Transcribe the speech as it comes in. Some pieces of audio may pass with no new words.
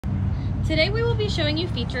Today we will be showing you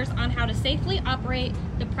features on how to safely operate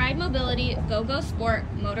the Pride Mobility GoGo Sport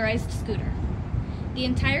motorized scooter. The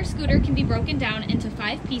entire scooter can be broken down into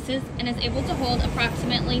 5 pieces and is able to hold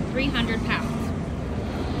approximately 300 pounds.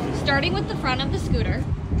 Starting with the front of the scooter,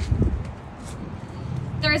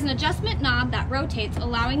 there is an adjustment knob that rotates,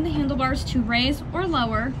 allowing the handlebars to raise or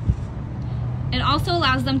lower. It also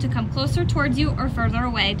allows them to come closer towards you or further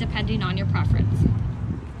away, depending on your preference.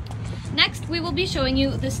 Next, we will be showing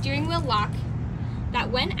you the steering wheel lock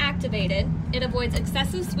that, when activated, it avoids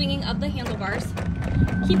excessive swinging of the handlebars,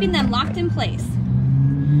 keeping them locked in place.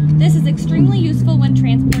 This is extremely useful when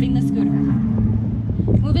transporting the scooter.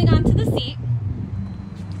 Moving on to the seat.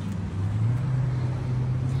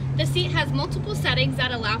 The seat has multiple settings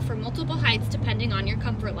that allow for multiple heights depending on your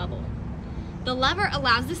comfort level. The lever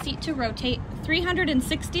allows the seat to rotate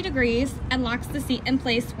 360 degrees and locks the seat in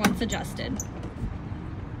place once adjusted.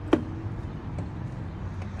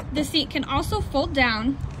 The seat can also fold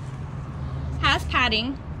down, has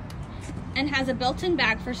padding, and has a built-in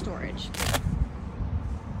bag for storage.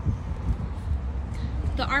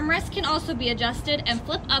 The armrest can also be adjusted and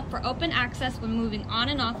flip up for open access when moving on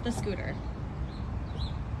and off the scooter.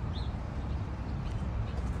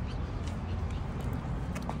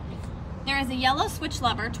 There is a yellow switch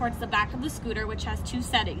lever towards the back of the scooter which has 2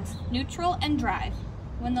 settings, neutral and drive.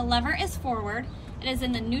 When the lever is forward, it is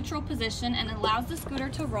in the neutral position and allows the scooter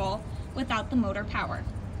to roll without the motor power.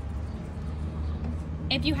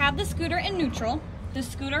 If you have the scooter in neutral, the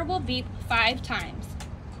scooter will beep 5 times.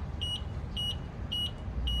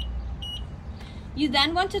 You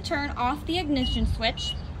then want to turn off the ignition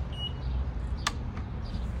switch,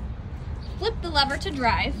 flip the lever to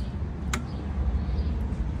drive,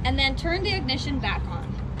 and then turn the ignition back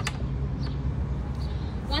on.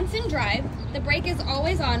 Once in drive, the brake is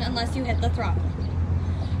always on unless you hit the throttle.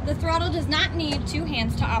 The throttle does not need 2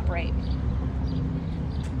 hands to operate.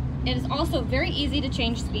 It is also very easy to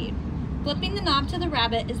change speed. Flipping the knob to the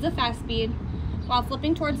rabbit is the fast speed, while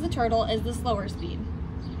flipping towards the turtle is the slower speed.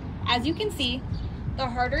 As you can see, the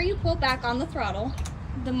harder you pull back on the throttle,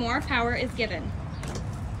 the more power is given.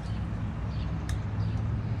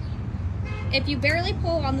 If you barely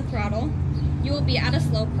pull on the throttle, you will be at a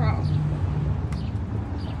slow crawl.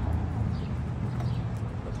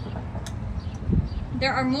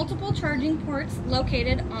 There are multiple charging ports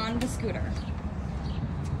located on the scooter.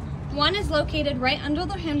 One is located right under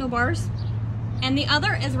the handlebars, and the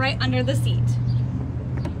other is right under the seat.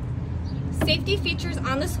 Safety features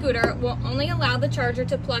on the scooter will only allow the charger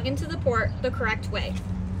to plug into the port the correct way.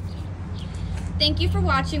 Thank you for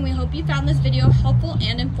watching. We hope you found this video helpful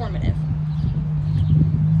and informative.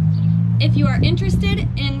 If you are interested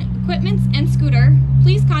in equipment and scooter,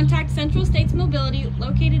 please contact Central States Mobility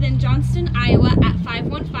located in Johnston, Iowa at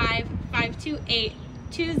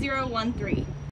 515-528-2013.